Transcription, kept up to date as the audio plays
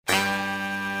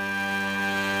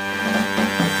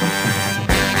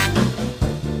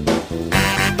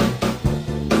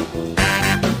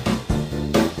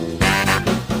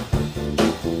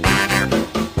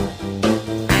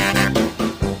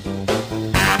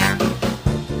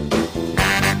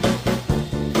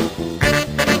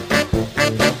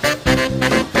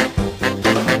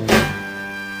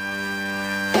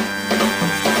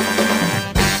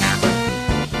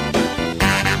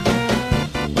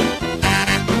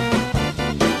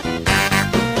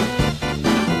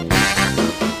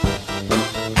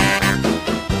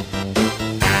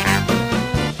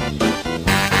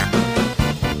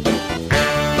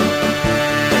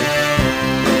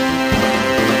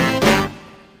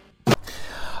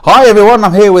Hi everyone,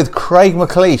 I'm here with Craig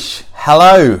McLeish.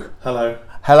 Hello. Hello.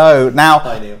 Hello. Now,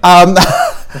 Hi, Neil.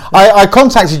 I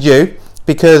contacted you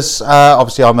because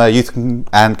obviously I'm a youth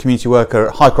and community worker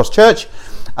at High Cross Church,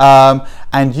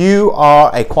 and you are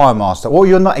a choir master. Well,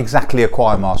 you're not exactly a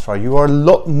choir master. You are a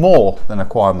lot more than a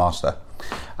choir master.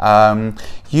 Tell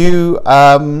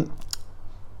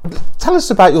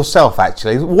us about yourself.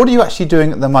 Actually, what are you actually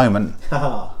doing at the moment?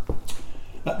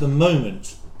 At the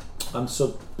moment, I'm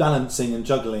sort of balancing and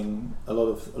juggling a lot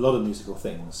of musical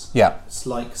things. Yeah. It's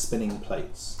like spinning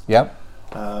plates. Yeah.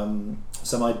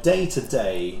 So my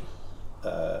day-to-day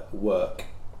work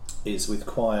is with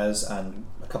choirs and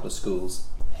a couple of schools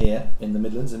here in the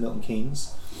Midlands, in Milton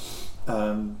Keynes.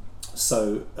 And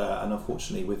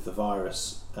unfortunately with the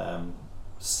virus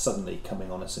suddenly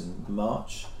coming on us in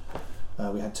March,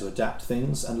 we had to adapt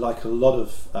things, and like a lot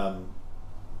of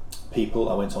people,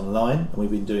 I went online and we've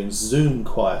been doing Zoom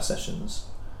choir sessions.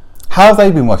 How have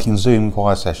they been working Zoom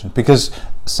choir sessions? Because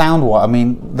sound-wise, I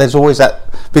mean, there's always that,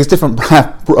 because different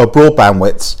broadband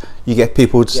widths, you get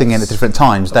people singing at different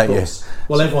times, don't you?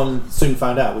 Well, everyone soon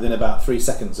found out within about 3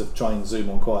 seconds of trying Zoom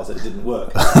on choirs that it didn't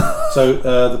work.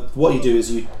 So what you do is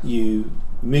you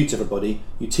mute everybody,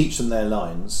 you teach them their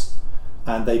lines,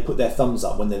 and they put their thumbs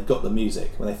up when they've got the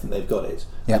music, when they think they've got it.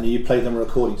 Yep. And you play them a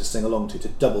recording to sing along to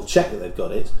double check that they've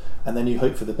got it, and then you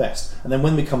hope for the best. And then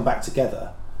when we come back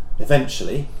together,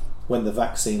 eventually, when the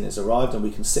vaccine has arrived and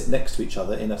we can sit next to each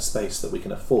other in a space that we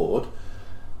can afford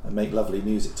and make lovely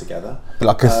music together,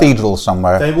 like a cathedral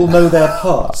somewhere, they will know their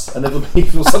parts, and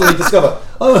people suddenly discover,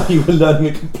 oh, you were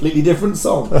learning a completely different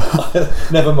song.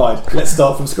 Never mind, let's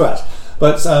start from scratch.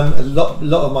 But a lot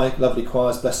of my lovely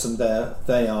choirs, bless them,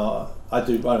 I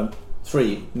do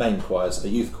 3 main choirs: a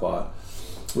youth choir,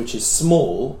 which is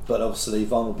small but obviously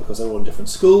vulnerable because they're all in different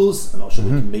schools. I'm not sure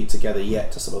we can meet together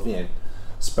yet to sort of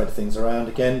spread things around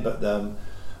again, but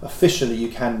officially you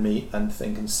can meet and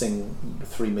think and sing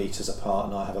 3 meters apart,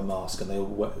 and I have a mask and they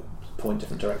all point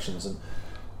different directions and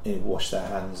wash their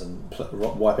hands and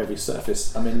wipe every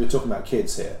surface. I mean, we're talking about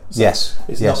kids here, so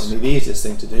it's not going to be the easiest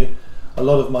thing to do. A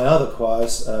lot of my other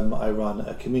choirs, I run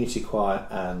a community choir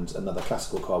and another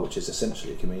classical choir, which is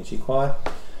essentially a community choir,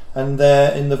 and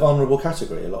they're in the vulnerable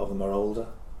category. A lot of them are older,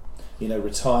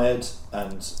 retired,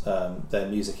 and their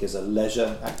music is a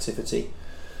leisure activity.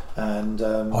 And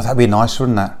that'd be nice,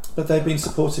 wouldn't that? But they've been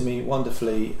supporting me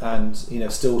wonderfully, and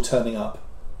still turning up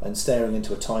and staring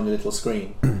into a tiny little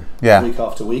screen week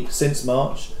after week since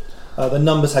March. The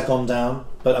numbers had gone down,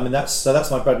 but I mean that's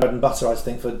my bread and butter, I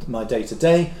think, for my day to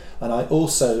day. And I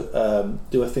also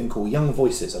do a thing called Young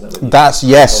Voices. I don't know.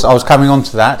 I was coming on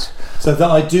to that. So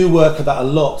that I do work at that a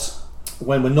lot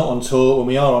when we're not on tour. When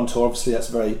we are on tour, obviously that's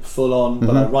very full on.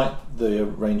 But I write the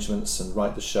arrangements and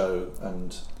write the show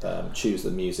and choose the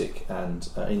music and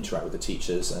interact with the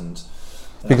teachers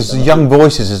because the Young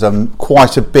Voices is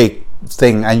quite a big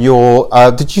thing. And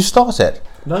did you start it?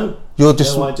 No. No,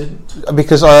 I didn't.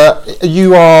 Because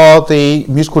you are the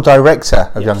musical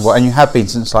director of Young Voices, and you have been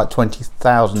since like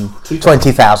 2000.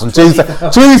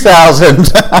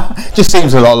 Just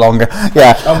seems a lot longer.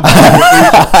 Yeah.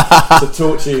 To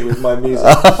torture you with my music.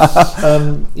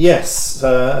 Yes,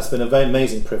 it's been a very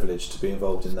amazing privilege to be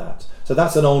involved in that. So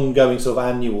that's an ongoing sort of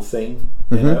annual thing.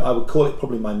 I would call it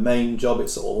probably my main job.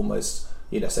 It's almost,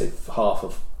 say half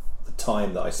of the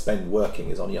time that I spend working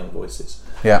is on Young Voices.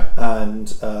 Yeah.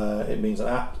 And it means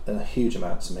a huge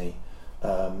amount to me.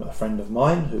 A friend of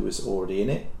mine who was already in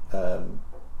it, there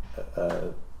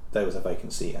was a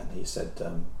vacancy, and he said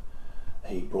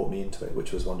he brought me into it,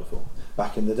 which was wonderful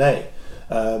back in the day.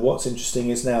 What's interesting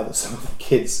is now that some of the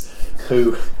kids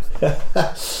who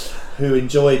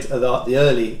enjoyed the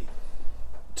early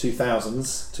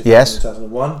 2000s,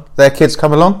 2001, their kids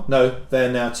come along? No, they're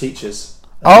now teachers.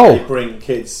 And they bring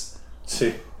kids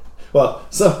to... Well,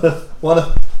 one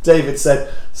of David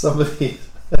said somebody,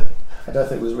 I don't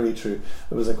think it was really true,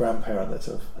 there was a grandparent that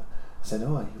sort of said,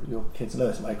 "Oh, your kids know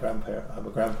it's my grandparent. I'm a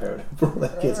grandparent who brought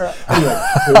their kids." Anyway,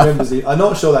 who remembers I'm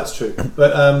not sure that's true,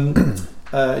 but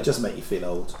it just makes you feel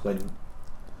old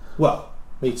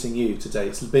meeting you today.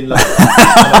 It's been lovely. And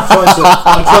I'm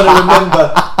trying to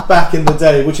remember back in the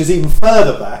day, which is even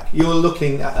further back. You're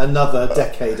looking at another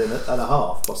decade and a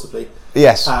half, possibly.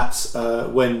 Yes. At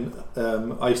when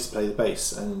I used to play the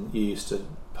bass, and you used to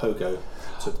pogo,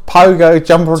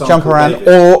 jump around,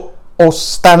 or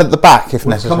stand at the back if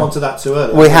necessary. Come on to that too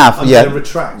early. We have, I'm going to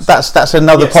retract. That's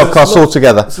another podcast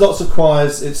altogether. It's lots of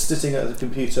choirs. It's sitting at the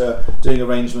computer doing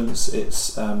arrangements.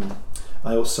 It's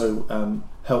I also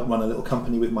helped run a little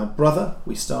company with my brother.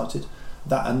 We started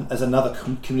that as another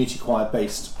community choir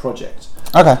based project.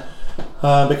 Okay.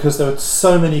 because there were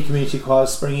so many community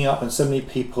choirs springing up and so many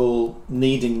people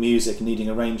needing music, needing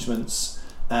arrangements,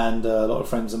 and a lot of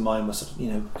friends of mine were sort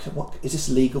of, what is this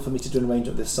legal for me to do an arrangement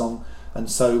of this song? And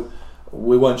so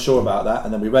we weren't sure about that,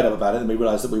 and then we read up about it and we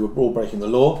realised that we were all breaking the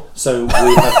law. So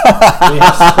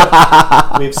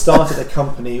we've started a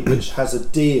company which has a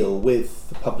deal with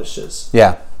the publishers,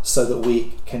 so that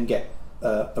we can get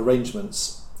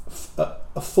arrangements,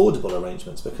 affordable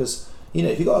arrangements, because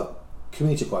if you've got a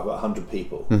community choir of about 100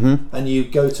 people, and you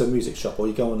go to a music shop or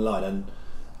you go online and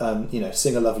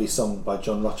Sing a Lovely Song by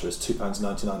John Rutter is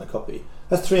 £2.99 a copy.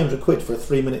 That's 300 quid for a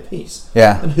 3-minute piece.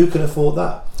 Yeah. And who can afford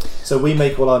that? So we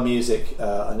make all our music,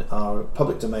 and our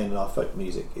public domain and our folk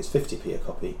music is 50p a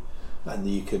copy, and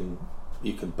you can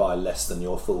buy less than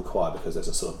your full choir because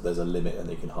there's a limit and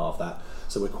you can halve that.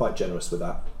 So we're quite generous with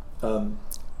that.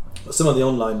 Some of the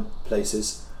online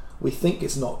places, we think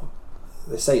it's not.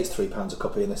 They say it's £3 a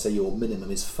copy, and they say your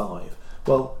minimum is £5.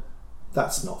 Well,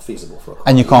 that's not feasible for a choir.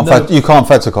 And you can't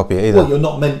photocopy it either. Well, you're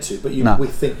not meant to, but we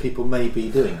think people may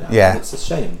be doing that. Yeah. And it's a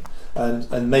shame,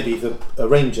 and maybe the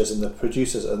arrangers and the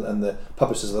producers and the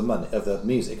publishers of the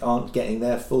music aren't getting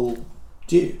their full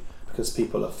due, because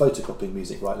people are photocopying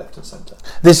music right, left, and centre.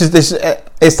 This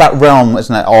it's that realm,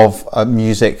 isn't it, of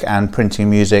music and printing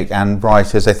music and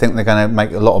writers. They think they're going to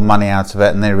make a lot of money out of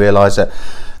it, and they realise that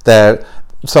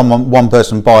one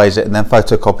person buys it and then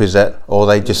photocopies it, or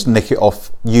they just nick it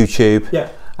off YouTube. Yeah.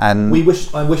 And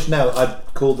I wish now I'd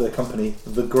called the company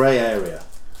the Grey Area.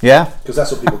 Yeah. Because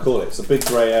that's what people call it. It's a big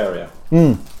grey area.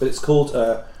 But it's called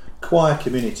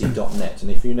choircommunity.net, and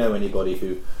if you know anybody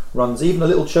who runs even a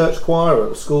little church choir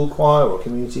or a school choir or a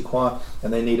community choir,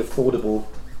 and they need affordable,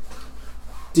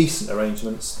 decent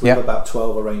arrangements, we have about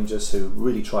 12 arrangers who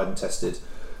really tried and tested.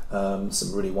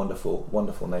 Some really wonderful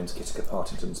names. Kittika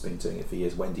Partington's been doing it for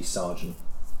years. Wendy Sargent.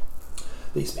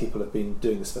 These people have been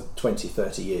doing this for 20,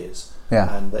 30 years.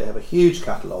 Yeah. And they have a huge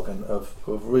catalogue of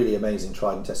really amazing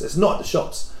tried and tested. It's not at the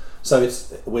shops, so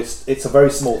it's a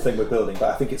very small thing we're building, but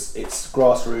I think it's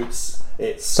grassroots.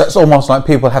 So it's almost like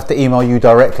people have to email you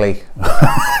directly,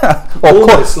 or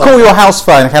call your house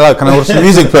phone. Hello, can I order some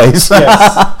music, please?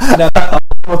 Yes. Now,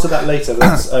 I'll to that later.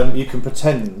 You can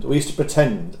pretend. We used to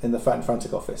pretend in the Fat and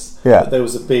Frantic office that there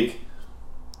was a big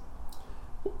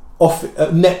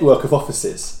network of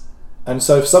offices, and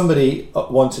so if somebody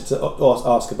wanted to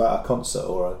ask about a concert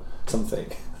or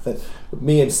something, then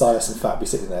me and Silas and Fat would be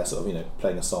sitting there, sort of,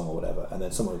 playing a song or whatever, and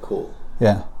then someone would call.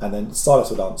 Yeah. And then Silas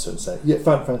would answer and say, "Yeah,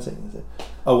 Fat and Frantic." And say,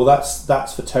 "Oh, well,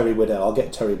 that's for Terry Whiddell. I'll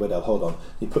get Terry Whiddell. Hold on."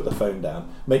 You put the phone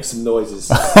down, make some noises,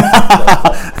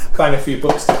 bang a few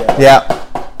books together. Yeah.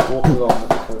 Walk along.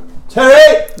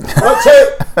 Terry! Right,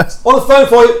 Terry! On the phone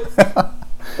for you!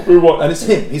 And it's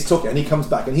him. He's talking, and he comes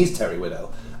back, and he's Terry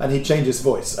Whiddell. And he'd change his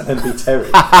voice and then be Terry,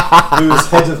 who was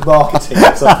head of marketing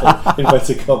or something, in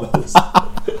inverted commas.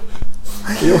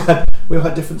 We all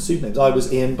had different pseudonyms. I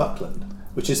was Ian Buckland,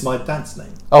 which is my dad's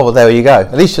name. Oh, well, there you go.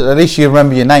 At least you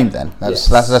remember your name then.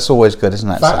 That's always good, isn't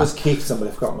it? That was Keith somebody.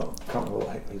 I can't remember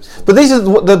what he was called. But these are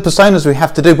the personas we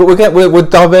have to do. But we're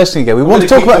diversing again. We want to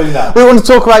talk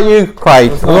about you,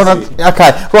 Craig.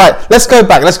 Okay, right. Let's go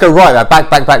back. Let's go right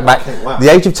back. Okay, wow. The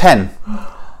age of 10.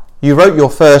 You wrote your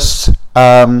first.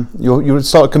 You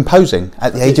started composing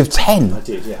at the age of 10. I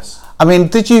did, yes. I mean,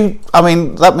 did you? I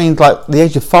mean, that means like the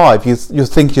age of 5. You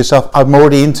think to yourself, I'm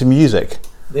already into music.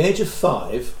 The age of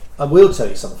 5, I will tell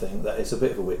you something that is a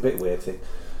bit of a bit weird thing.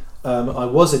 I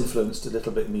was influenced a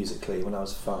little bit musically when I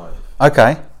was 5.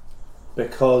 Okay.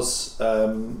 Because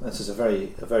this is a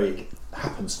very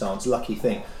happenstance, lucky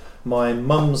thing. My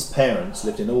mum's parents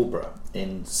lived in Aldborough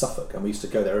in Suffolk, and we used to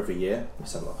go there every year. We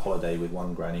used to have a holiday with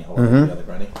one granny, holiday with the other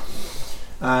granny.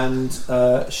 And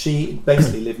she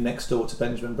basically lived next door to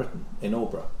Benjamin Britten in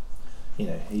Aldborough.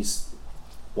 He's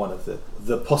one of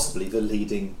the possibly the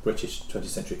leading British 20th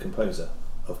century composer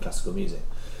of classical music.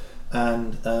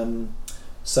 And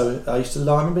so I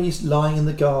remember lying in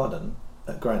the garden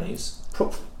at Granny's,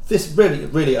 this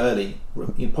really early,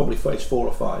 probably for age 4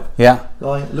 or 5. Yeah.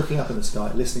 Looking up in the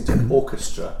sky, listening to an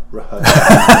orchestra rehearse.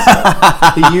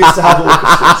 He used to have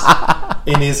orchestras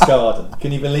in his garden.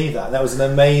 Can you believe that? That was an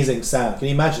amazing sound. Can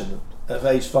you imagine at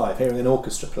age 5 hearing an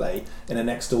orchestra play in a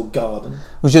next door garden?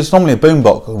 Which is normally a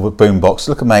boombox.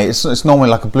 Look at me. It's normally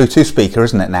like a Bluetooth speaker,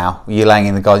 isn't it? Now you're laying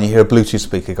in the garden, you hear a Bluetooth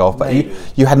speaker go off, but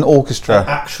you had an orchestra, an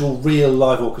actual real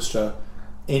live orchestra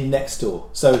in next door.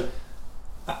 So.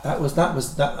 That was that,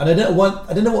 and I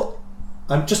don't know what.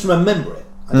 I just remember it.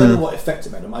 I don't know what effect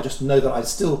it made on me. I just know that I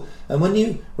still. And when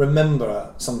you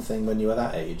remember something when you are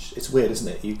that age, it's weird, isn't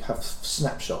it? You have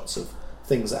snapshots of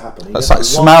things that happen. It's like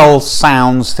smells,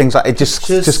 sounds, things like it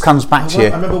just comes back to you.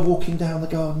 I remember walking down the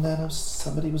garden there, and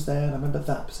somebody was there, and I remember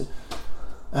that.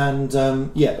 And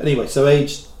anyway, so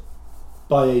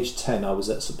by age 10, I was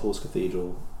at St Paul's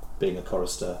Cathedral being a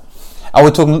chorister. Are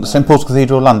we talking St Paul's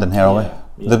Cathedral, London here, are we?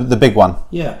 Yeah. The big one?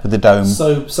 Yeah. With the dome.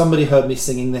 So somebody heard me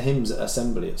singing the hymns at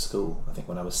assembly at school, I think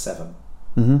when I was 7.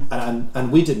 Mm-hmm.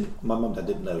 And we didn't, my mum and dad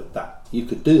didn't know that you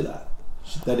could do that.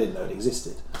 They didn't know it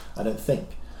existed, I don't think.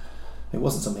 It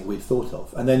wasn't something we'd thought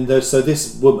of. And then, so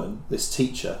this woman, this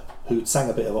teacher, who sang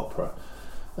a bit of opera,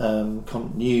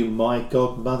 knew my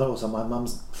godmother, or my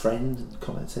mum's friend, and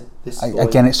commented, this boy...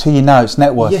 Again, it's who you know, it's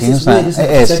networking, yes, it's isn't weird, it? isn't it?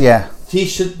 It is, said, yeah. He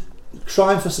should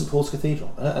try for St Paul's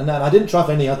Cathedral. And I didn't try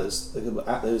for any others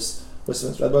at those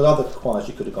Westminster. But other choirs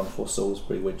you could have gone for,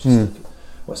 Salisbury, Winchester,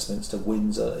 Westminster,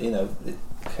 Windsor,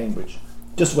 Cambridge.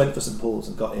 Just went for St Paul's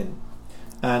and got in.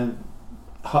 And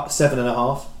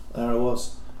 7.5, there I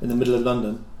was, in the middle of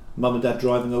London, mum and dad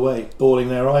driving away, bawling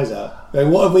their eyes out,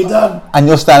 going, what have we done? And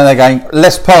you're standing there going,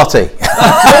 let's party.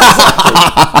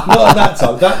 Not at that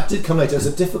time. That did come later. It was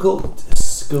a difficult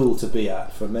school to be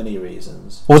at for many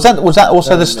reasons. Was that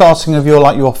also the starting of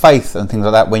your faith and things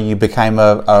like that when you became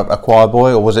a choir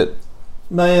boy, or was it?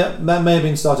 May have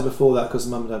been started before that, because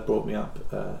mum and dad brought me up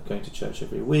going to church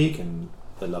every week, and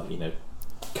they love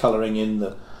colouring in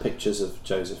the pictures of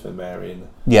Joseph and Mary and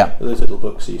those little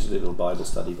books, little Bible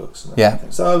study books and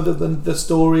everything. So the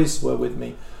stories were with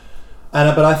me.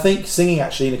 But I think singing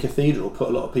actually in a cathedral put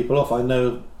a lot of people off. I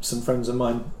know some friends of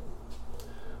mine,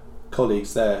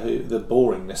 colleagues there, who the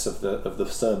boringness of the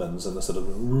sermons and the sort of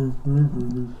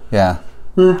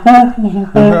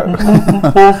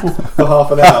for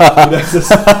half an hour,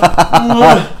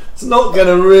 it's not going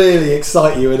to really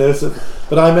excite you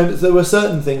but I remember there were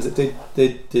certain things that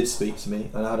did speak to me,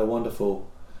 and I had a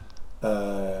wonderful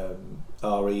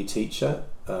RE teacher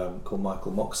called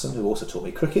Michael Moxon, who also taught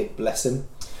me cricket, bless him,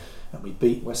 and we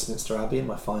beat Westminster Abbey in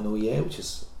my final year, which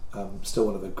is still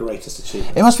one of the greatest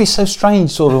achievements. It must be so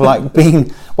strange, sort of like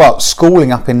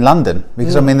schooling up in London,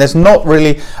 because there's not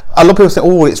really, a lot of people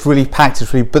think, it's really packed,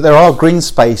 but there are green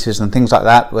spaces and things like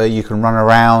that where you can run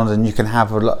around and you can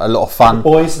have a lot of fun. The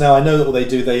boys, now I know that what they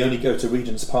do, they only go to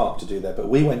Regent's Park to do that, but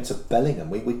we went to Bellingham.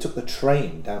 We took the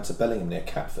train down to Bellingham near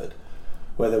Catford,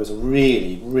 where there was a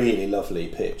really, really lovely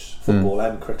pitch, football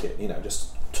and cricket,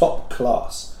 just top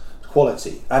class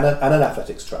quality, and an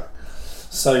athletics track.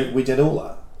 So we did all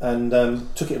that. And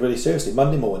took it really seriously.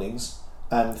 Monday mornings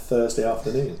and Thursday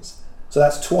afternoons. So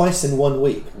that's twice in 1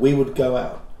 week. We would go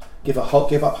out, give up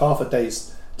half a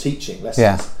day's teaching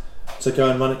lessons to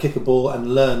go and run and kick a ball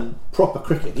and learn proper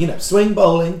cricket. Swing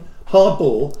bowling, hard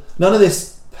ball. None of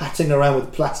this patting around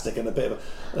with plastic and a bit of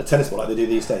a tennis ball like they do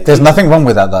these days. There's nothing wrong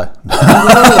with that, though. No, but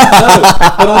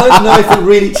I don't know if it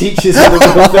really teaches you the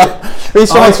real thing. If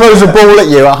someone throws a ball at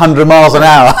you at 100 miles an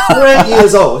hour. We're 8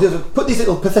 years old. Put these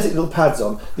little pathetic little pads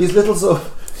on. These little sort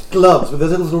of gloves with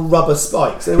those little rubber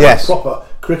spikes. They're like proper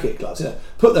cricket gloves.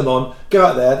 Put them on. Go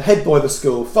out there. Head boy the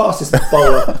school. Fastest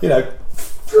bowler.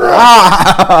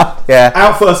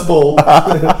 Out first ball.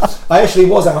 I actually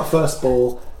was out first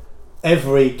ball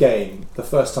every game the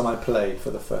first time I played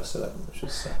for the first 11, which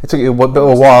was. It took you a bit of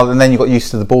a while, and then you got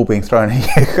used to the ball being thrown at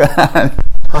you.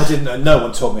 I didn't know. No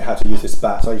one taught me how to use this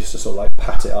bat. I used to sort of like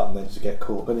pat it up and then just get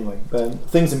caught. But anyway,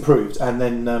 things improved, and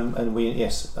then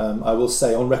I will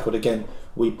say on record again,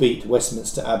 we beat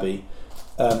Westminster Abbey.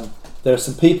 There are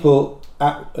some people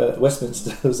at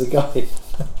Westminster. There was a guy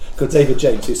called David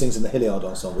James who sings in the Hilliard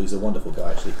Ensemble. He's a wonderful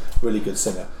guy, actually, really good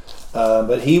singer.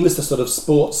 But he was the sort of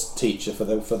sports teacher for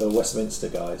the Westminster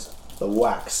guys, the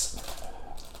WACs.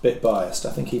 Bit biased.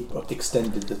 I think he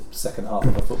extended the second half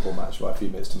of a football match by a few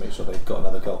minutes to make sure they got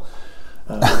another goal.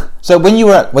 So when you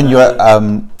were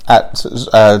at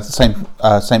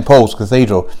St Paul's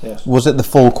Cathedral, was it the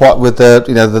full quite with the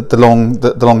the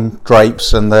long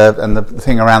drapes and the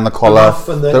thing around the collar?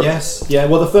 Well,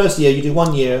 the first year you do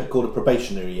 1 year called a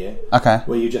probationary year. Okay.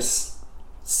 Where you just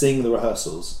sing the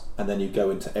rehearsals and then you go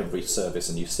into every service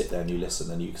and you sit there and you listen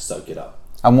and you soak it up.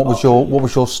 And what was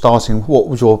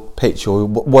your pitch, or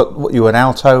what you were an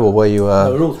alto, or were you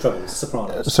no, we're all trebles,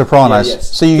 sopranos. Sopranos. Yeah,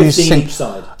 yes. So you sing each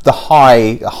side. The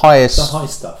highest, the high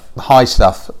stuff. The high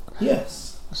stuff.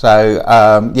 Yes. So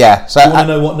So do you want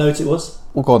to know what note it was?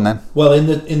 Well, go on then. Well, in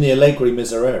the Allegri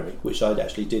Miserere, which I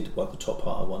actually did the top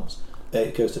part once,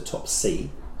 it goes to top C.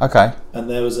 Okay. And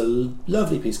there was a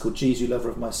lovely piece called "Jesus, Lover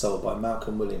of My Soul" by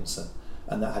Malcolm Williamson,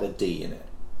 and that had a D in it.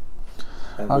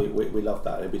 And we loved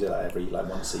that. We did that every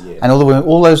once a year. And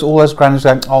all those grannies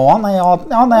going, oh, aren't they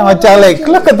idyllic?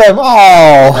 Look at them!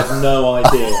 Oh, I have no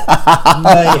idea.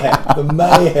 The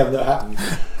mayhem that happened.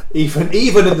 even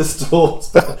in the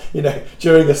stalls,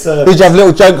 during the service. Did you have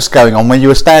little jokes going on when you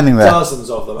were standing there? Dozens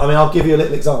of them. I mean, I'll give you a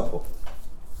little example.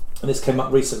 And this came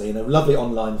up recently in a lovely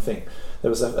online thing. There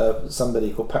was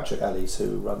somebody called Patrick Allies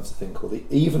who runs a thing called the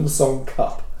Evensong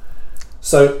Cup.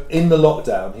 So in the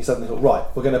lockdown, he suddenly thought, right,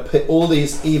 we're going to pit all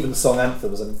these Evensong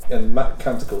anthems and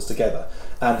canticles together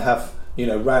and have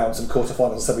rounds and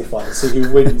quarterfinals and semi-finals, see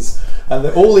who wins. And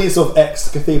all these sort of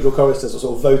ex-cathedral choristers were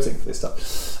sort of voting for this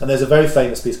stuff. And there's a very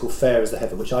famous piece called Fair as the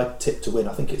Heaven, which I tipped to win.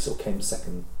 I think it sort of came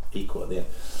second equal at the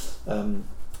end.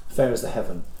 Fair as the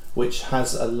Heaven, which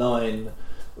has a line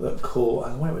that called, I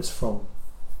don't know where it's from.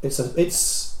 It's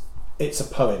a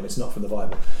poem, it's not from the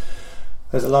Bible.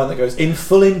 There's a line that goes, in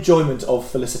full enjoyment of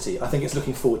felicity. I think it's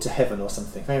looking forward to heaven or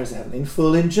something. Fair as the Heaven, in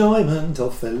full enjoyment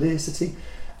of felicity.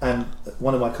 And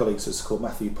one of my colleagues was called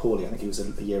Matthew Pawley. I think he was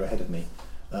a year ahead of me.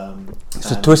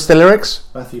 So twist the lyrics?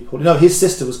 Matthew Pawley. No, his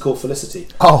sister was called Felicity.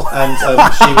 Oh. And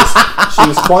she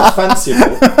was quite fanciful.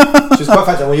 She was quite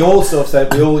fanciful. We all sort of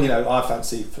said, I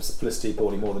fancy Felicity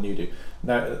Pawley more than you do.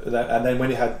 No, and then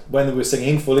when we were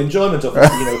singing in full enjoyment of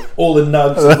it, all the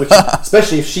nugs, which,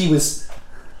 especially if she was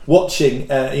watching,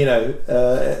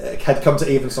 had come to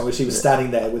Evensong, and she was standing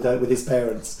there with his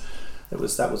parents.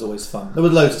 That was always fun. There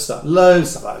was loads of stuff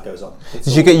like that goes on.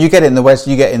 You get it in the West.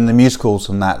 You get in the musicals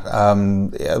and that.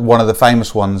 One of the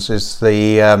famous ones is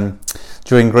the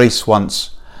during Greece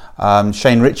once.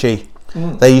 Shane Ritchie.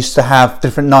 They used to have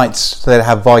different nights. So they'd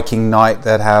have Viking night.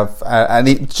 They'd have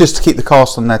just to keep the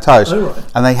cast on their toes. Oh,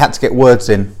 right. And they had to get words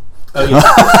in. Oh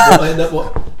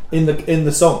yeah. In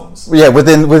the songs. Yeah,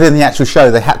 within the actual show,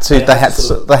 they had to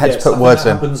put words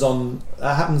in.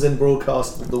 That happens in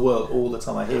broadcast the world all the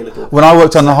time. I hear little. When I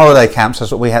worked on the holiday camps,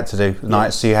 that's what we had to do.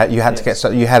 Nights, so you had to get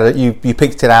you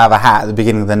picked it out of a hat at the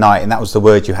beginning of the night, and that was the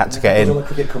word you had to get in. On the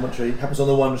cricket commentary, happens on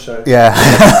the One show. Yeah,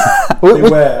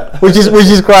 Beware. which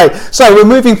is great. So we're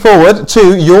moving forward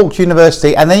to York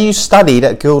University, and then you studied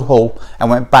at Guildhall and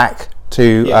went back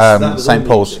to St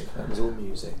Paul's. That was all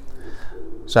music.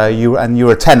 So you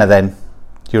were a tenor then.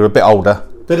 You were a bit older.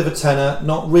 Bit of a tenor,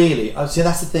 not really. See,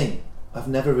 that's the thing. I've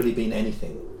never really been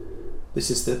anything. This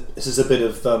is a bit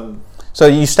of. So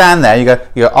you stand there, you go,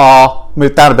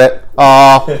 move down a bit,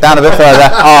 down a bit further,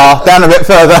 down a bit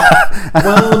further.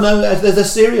 Well, no, there's a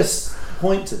serious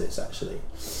point to this actually,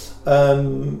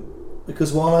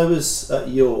 because while I was at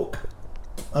York,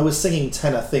 I was singing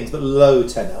tenor things, but low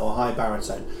tenor or high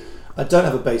baritone. I don't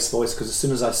have a bass voice because as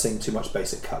soon as I sing too much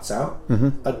bass, it cuts out.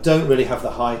 Mm-hmm. I don't really have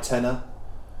the high tenor.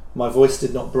 My voice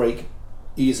did not break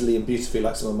easily and beautifully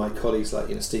like some of my colleagues, like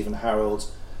Stephen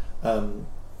Harold.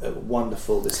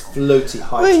 Wonderful, this floaty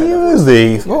high tenor. You was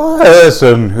the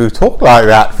person who talked like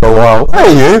that for a while.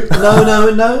 Hey, you?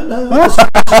 No.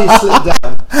 Just slipped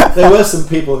down. There were some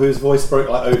people whose voice broke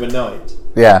like overnight.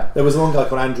 Yeah. There was one guy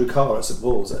called Andrew Carr at St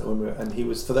Paul's, and he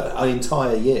was for that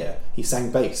entire year he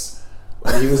sang bass.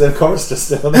 And he was a chorister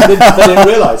still, and they didn't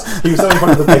realise he was in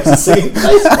front of the bass and singing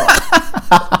bass part.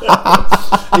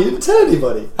 He didn't tell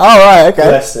anybody. Oh, right, okay.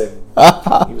 Bless him.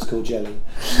 He was called Jelly.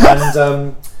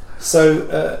 And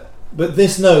but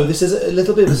this is a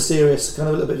little bit of a serious, kind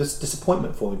of a little bit of a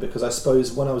disappointment for me, because I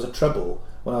suppose when I was a treble,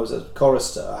 when I was a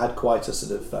chorister, I had quite a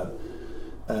sort of a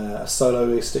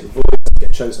soloistic voice. I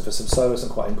get chosen for some solos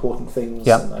and quite important things,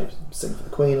 and I sing for the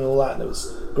Queen and all that, and it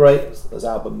was great. There's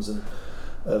albums and.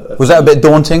 Was that a bit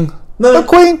daunting? No. The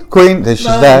Queen. She's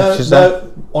there.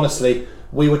 No. Honestly,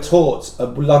 we were taught a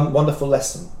wonderful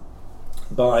lesson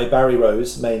by Barry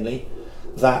Rose, mainly,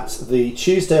 that the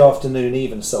Tuesday afternoon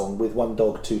evensong with One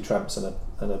Dog, Two Tramps and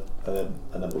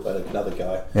another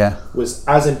guy was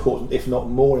as important, if not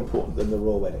more important, than the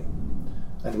royal wedding.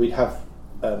 And we'd have,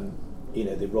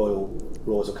 the royal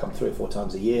roars will come 3 or 4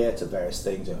 times a year to various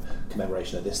things,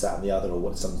 commemoration of this, that, and the other, or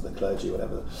what sons of the clergy,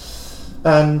 whatever.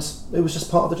 And it was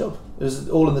just part of the job. It was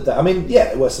all in the day. I mean,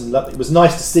 it was it was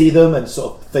nice to see them and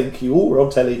sort of think, we're on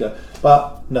telly.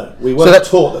 But no, we weren't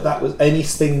taught that was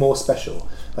anything more special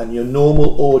than your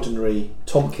normal, ordinary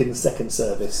Tompkins second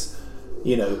service.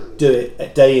 Do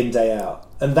it day in, day out.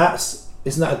 And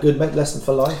isn't that a good lesson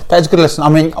for life? That's a good lesson. I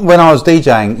mean, when I was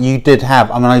DJing, you did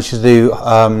have. I mean, I used to do.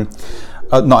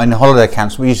 Not in holiday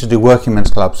camps, we used to do working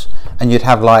men's clubs, and you'd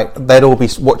have they'd all be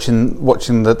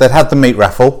watching they'd have the meat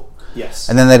raffle. Yes.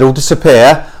 And then they'd all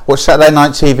disappear, watch Saturday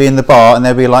night TV in the bar, and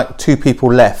there'd be 2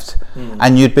 people left.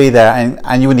 And you'd be there,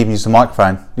 and you wouldn't even use the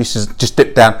microphone. You used to just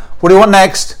dip down. What do you want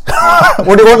next?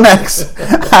 What do you want next?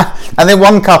 And then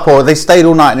one couple, they stayed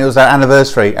all night, and it was their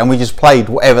anniversary, and we just played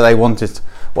whatever they wanted to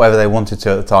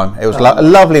at the time. It was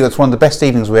lovely. It was one of the best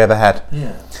evenings we ever had.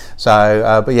 Yeah. So,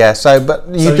 but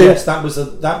you do. Yes, that was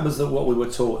what we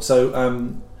were taught. So,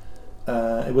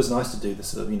 it was nice to do the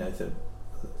sort of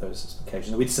those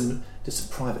occasions. We did some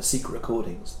private secret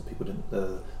recordings that people didn't,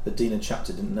 the dean and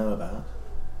chapter didn't know about.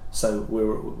 So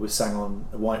we sang on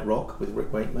White Rock with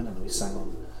Rick Wakeman, and we sang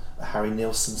on a Harry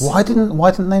Nilsson single.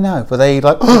 Why didn't they know? Were they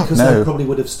like, because no? they probably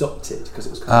would have stopped it, because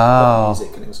it was kind of pop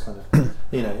music, and it was kind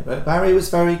of But Barry was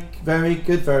very, very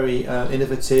good, very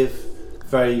innovative,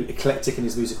 very eclectic in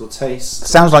his musical taste.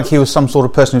 Sounds like he was some sort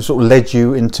of person who sort of led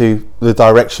you into the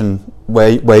direction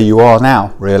where you are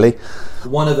now, really.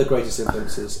 One of the greatest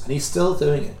influences, and he's still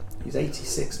doing it. He's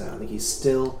 86 now. I think he's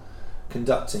still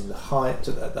conducting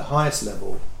at the highest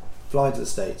level, flying to the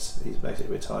States. He's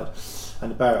basically retired.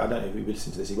 And Barry, I don't know if he'll be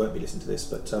listening to this. He won't be listening to this,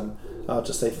 but I'll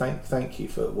just say thank you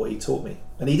for what he taught me.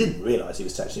 And he didn't realise he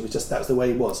was touching. It was just that was the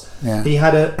way he was. Yeah. He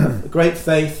had a great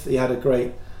faith. He had a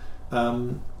great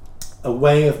a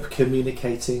way of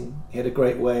communicating. He had a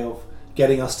great way of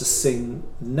getting us to sing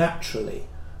naturally,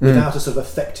 without a sort of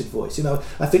affected voice.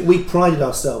 I think we prided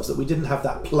ourselves that we didn't have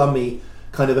that plummy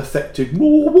kind of affected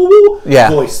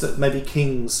voice that maybe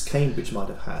King's Cambridge might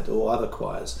have had, or other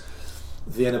choirs.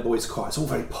 Vienna Boys Choir. It's all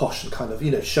very posh and kind of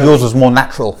showy. Yours was more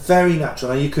natural. Very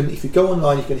natural. And you can, if you go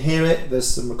online, you can hear it. There's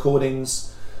some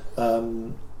recordings. I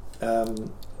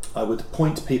would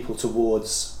point people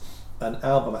towards an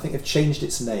album. I think they've changed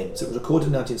its name. So it was recorded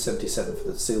in 1977 for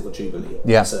the Silver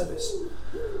Jubilee service.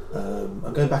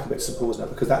 I'm going back a bit to St Paul's now,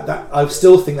 because that I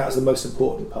still think that was the most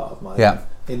important part of my life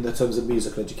in the terms of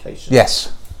musical education.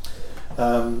 Yes.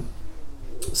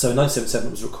 So in 1977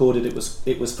 it was recorded. It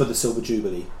was for the Silver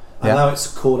Jubilee, and now it's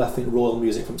called, I think, Royal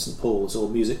Music from St Paul's, or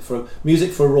Music for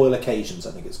Royal Occasions,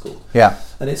 I think it's called. Yeah.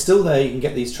 And it's still there. You can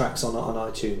get these tracks on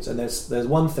iTunes. And there's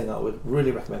one thing I would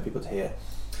really recommend people to hear,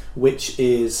 which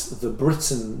is the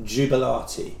Britain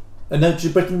Jubilati.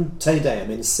 Britain Te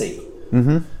Deum in C.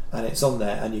 Mm-hmm. And it's on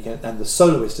there, and the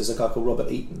soloist is a guy called Robert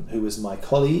Eaton, who was my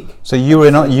colleague. So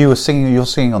you're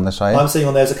singing on this, are you? I'm singing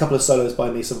on there. There's a couple of solos by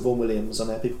me, some Vaughan Williams on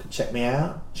there. People can check me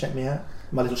out.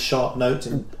 My little sharp note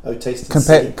in O Taste and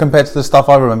See. Compared to the stuff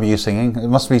I remember you singing, it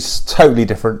must be totally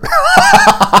different.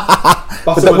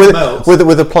 Butter with melt.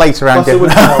 With a plate around. Butter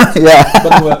with melt.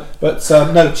 Yeah. But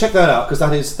no, check that out, because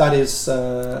that is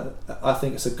I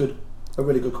think it's a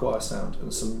really good choir sound,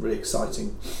 and some really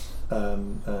exciting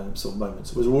sort of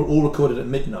moments. It was all recorded at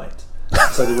midnight,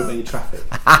 so there wasn't any traffic.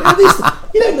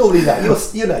 You don't normally that.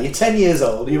 You're 10 years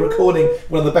old. You're recording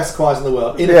one of the best choirs in the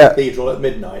world in a cathedral at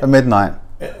midnight. At midnight.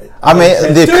 I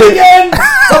mean, do it again.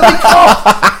 Somebody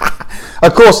cough.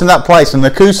 Of course, in that place, and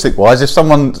acoustic-wise, if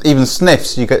someone even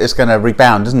sniffs, it's going to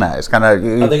rebound, isn't it? It's going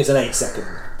to. I think it's an 8-second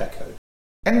echo.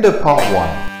 End of part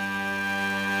 1.